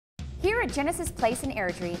Here at Genesis Place in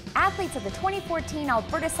Airdrie, athletes of the 2014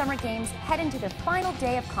 Alberta Summer Games head into their final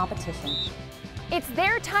day of competition. It's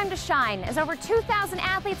their time to shine as over 2,000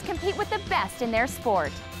 athletes compete with the best in their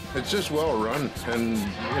sport. It's just well run, and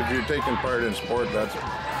if you're taking part in sport,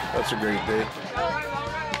 that's a great day.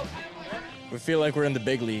 We feel like we're in the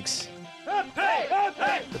big leagues.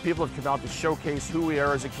 The people have come out to showcase who we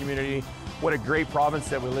are as a community, what a great province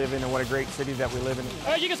that we live in, and what a great city that we live in.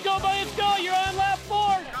 All right, you guys go, buddy, let's go. You're on lap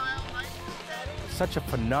 4. Such a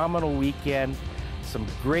phenomenal weekend, some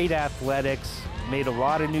great athletics, made a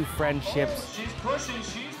lot of new friendships. She's pushing,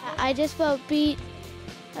 I just about beat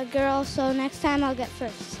a girl, so next time I'll get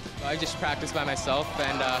first. I just practice by myself,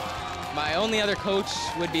 and my only other coach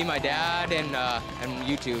would be my dad and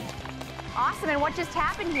YouTube. Awesome, and what just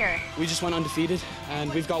happened here? We just went undefeated,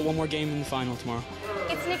 and we've got one more game in the final tomorrow.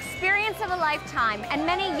 It's an experience of a lifetime, and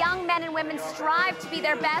many young men and women strive to be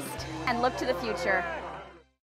their best and look to the future.